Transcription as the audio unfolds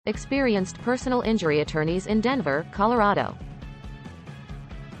Experienced personal injury attorneys in Denver, Colorado.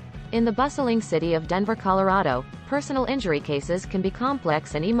 In the bustling city of Denver, Colorado, personal injury cases can be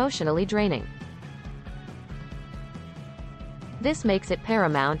complex and emotionally draining. This makes it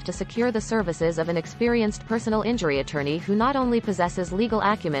paramount to secure the services of an experienced personal injury attorney who not only possesses legal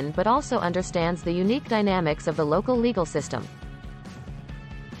acumen but also understands the unique dynamics of the local legal system.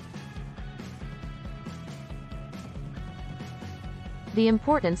 The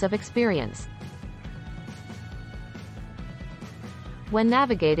importance of experience. When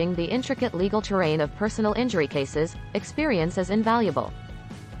navigating the intricate legal terrain of personal injury cases, experience is invaluable.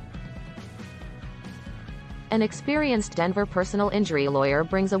 An experienced Denver personal injury lawyer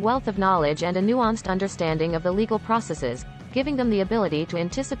brings a wealth of knowledge and a nuanced understanding of the legal processes, giving them the ability to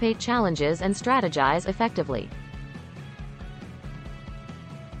anticipate challenges and strategize effectively.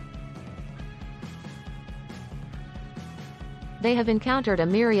 They have encountered a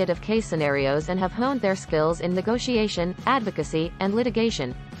myriad of case scenarios and have honed their skills in negotiation, advocacy, and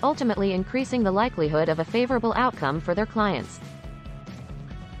litigation, ultimately increasing the likelihood of a favorable outcome for their clients.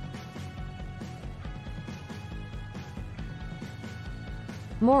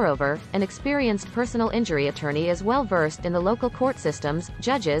 Moreover, an experienced personal injury attorney is well versed in the local court systems,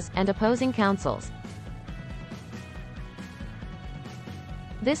 judges, and opposing counsels.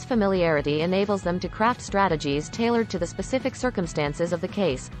 This familiarity enables them to craft strategies tailored to the specific circumstances of the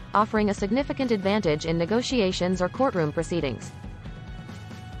case, offering a significant advantage in negotiations or courtroom proceedings.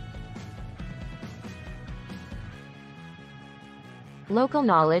 Local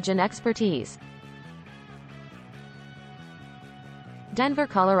knowledge and expertise. Denver,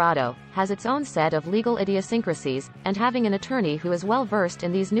 Colorado, has its own set of legal idiosyncrasies, and having an attorney who is well versed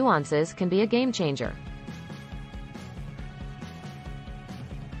in these nuances can be a game changer.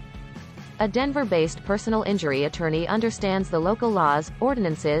 A Denver-based personal injury attorney understands the local laws,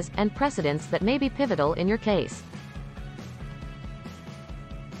 ordinances, and precedents that may be pivotal in your case.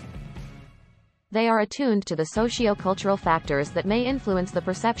 They are attuned to the socio-cultural factors that may influence the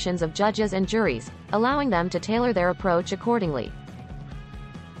perceptions of judges and juries, allowing them to tailor their approach accordingly.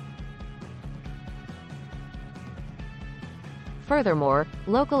 Furthermore,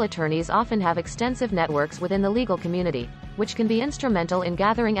 local attorneys often have extensive networks within the legal community, which can be instrumental in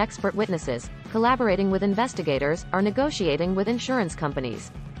gathering expert witnesses, collaborating with investigators, or negotiating with insurance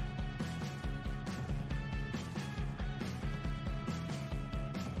companies.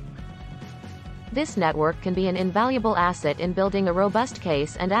 This network can be an invaluable asset in building a robust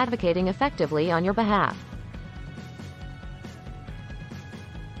case and advocating effectively on your behalf.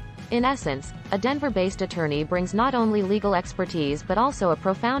 In essence, a Denver-based attorney brings not only legal expertise but also a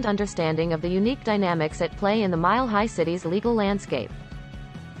profound understanding of the unique dynamics at play in the Mile High City's legal landscape.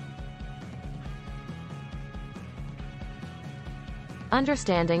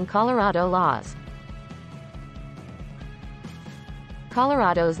 Understanding Colorado laws.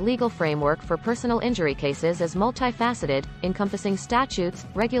 Colorado's legal framework for personal injury cases is multifaceted, encompassing statutes,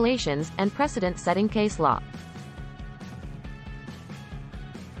 regulations, and precedent-setting case law.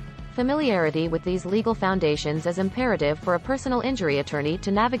 Familiarity with these legal foundations is imperative for a personal injury attorney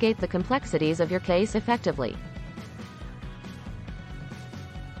to navigate the complexities of your case effectively.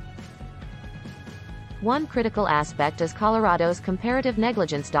 One critical aspect is Colorado's comparative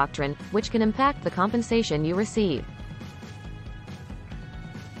negligence doctrine, which can impact the compensation you receive.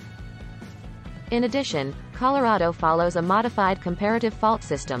 In addition, Colorado follows a modified comparative fault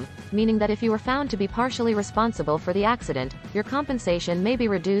system, meaning that if you were found to be partially responsible for the accident, your compensation may be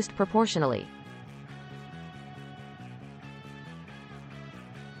reduced proportionally.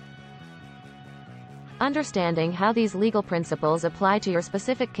 Understanding how these legal principles apply to your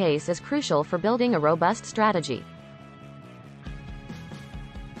specific case is crucial for building a robust strategy.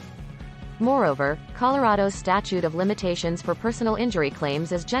 Moreover, Colorado's statute of limitations for personal injury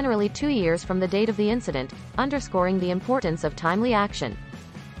claims is generally 2 years from the date of the incident, underscoring the importance of timely action.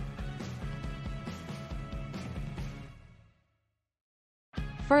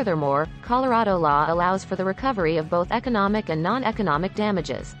 Furthermore, Colorado law allows for the recovery of both economic and non-economic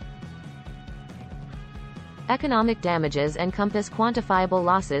damages. Economic damages encompass quantifiable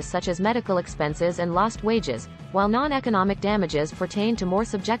losses such as medical expenses and lost wages, while non-economic damages pertain to more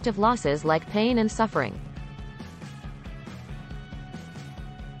subjective losses like pain and suffering.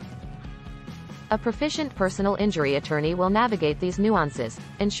 A proficient personal injury attorney will navigate these nuances,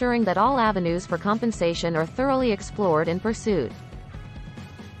 ensuring that all avenues for compensation are thoroughly explored and pursued.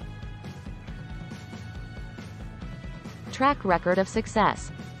 Track record of success.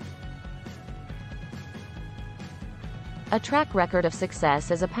 A track record of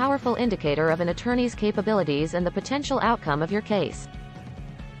success is a powerful indicator of an attorney's capabilities and the potential outcome of your case.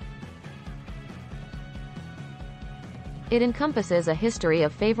 It encompasses a history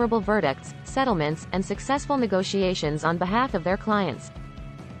of favorable verdicts, settlements, and successful negotiations on behalf of their clients.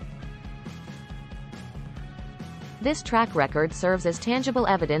 This track record serves as tangible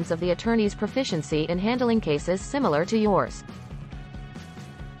evidence of the attorney's proficiency in handling cases similar to yours.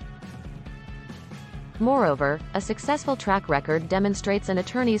 Moreover, a successful track record demonstrates an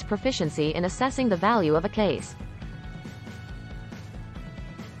attorney's proficiency in assessing the value of a case.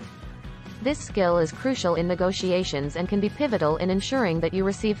 This skill is crucial in negotiations and can be pivotal in ensuring that you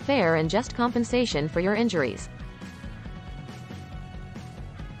receive fair and just compensation for your injuries.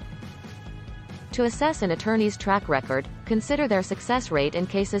 To assess an attorney's track record, consider their success rate in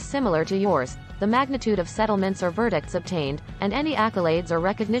cases similar to yours, the magnitude of settlements or verdicts obtained, and any accolades or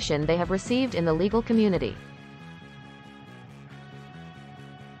recognition they have received in the legal community.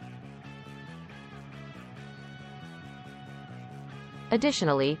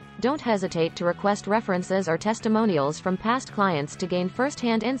 Additionally, don't hesitate to request references or testimonials from past clients to gain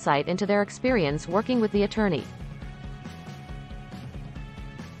first-hand insight into their experience working with the attorney.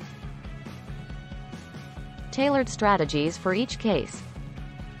 Tailored strategies for each case.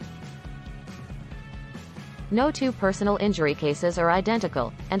 No two personal injury cases are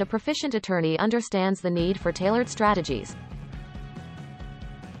identical, and a proficient attorney understands the need for tailored strategies.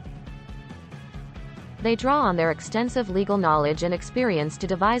 They draw on their extensive legal knowledge and experience to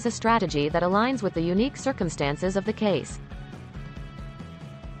devise a strategy that aligns with the unique circumstances of the case.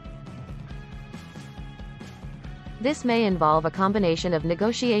 This may involve a combination of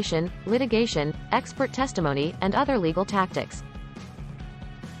negotiation, litigation, expert testimony, and other legal tactics.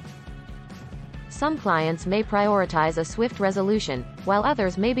 Some clients may prioritize a swift resolution, while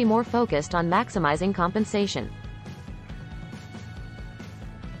others may be more focused on maximizing compensation.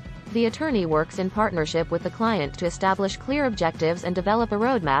 The attorney works in partnership with the client to establish clear objectives and develop a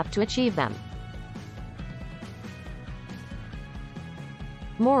roadmap to achieve them.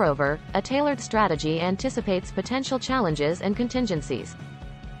 Moreover, a tailored strategy anticipates potential challenges and contingencies.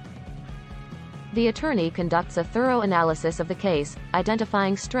 The attorney conducts a thorough analysis of the case,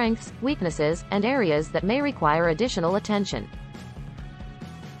 identifying strengths, weaknesses, and areas that may require additional attention.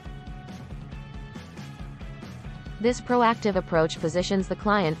 This proactive approach positions the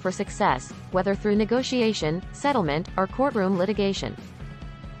client for success, whether through negotiation, settlement, or courtroom litigation.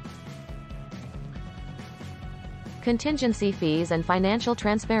 Contingency fees and financial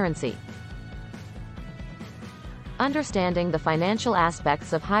transparency. Understanding the financial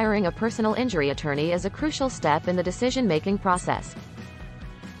aspects of hiring a personal injury attorney is a crucial step in the decision-making process.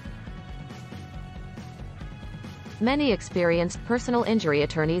 Many experienced personal injury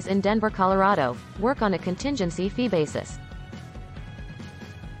attorneys in Denver, Colorado, work on a contingency fee basis.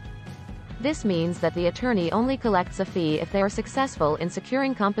 This means that the attorney only collects a fee if they are successful in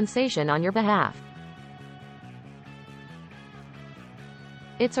securing compensation on your behalf.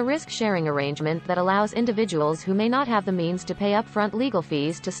 It's a risk-sharing arrangement that allows individuals who may not have the means to pay upfront legal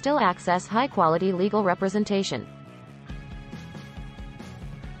fees to still access high-quality legal representation.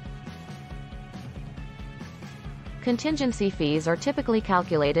 Contingency fees are typically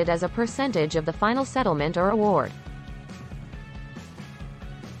calculated as a percentage of the final settlement or award.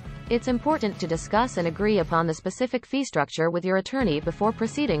 It's important to discuss and agree upon the specific fee structure with your attorney before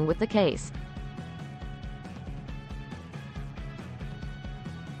proceeding with the case.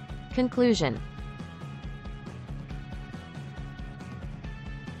 Conclusion.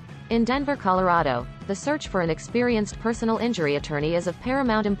 In Denver, Colorado, the search for an experienced personal injury attorney is of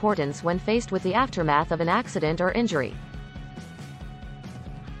paramount importance when faced with the aftermath of an accident or injury.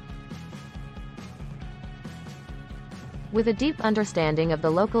 With a deep understanding of the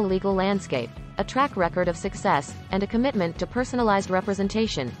local legal landscape, a track record of success, and a commitment to personalized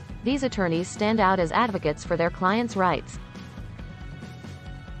representation, these attorneys stand out as advocates for their clients' rights.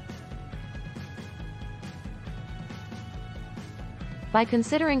 By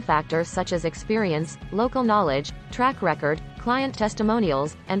considering factors such as experience, local knowledge, track record, client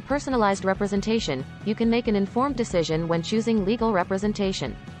testimonials, and personalized representation, you can make an informed decision when choosing legal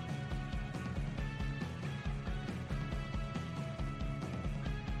representation.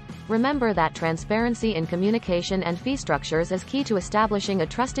 Remember that transparency in communication and fee structures is key to establishing a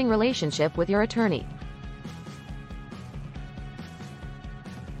trusting relationship with your attorney.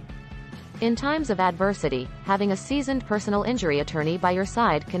 In times of adversity, having a seasoned personal injury attorney by your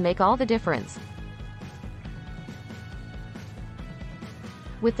side can make all the difference.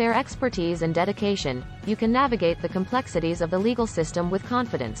 With their expertise and dedication, you can navigate the complexities of the legal system with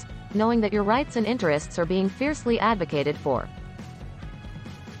confidence, knowing that your rights and interests are being fiercely advocated for.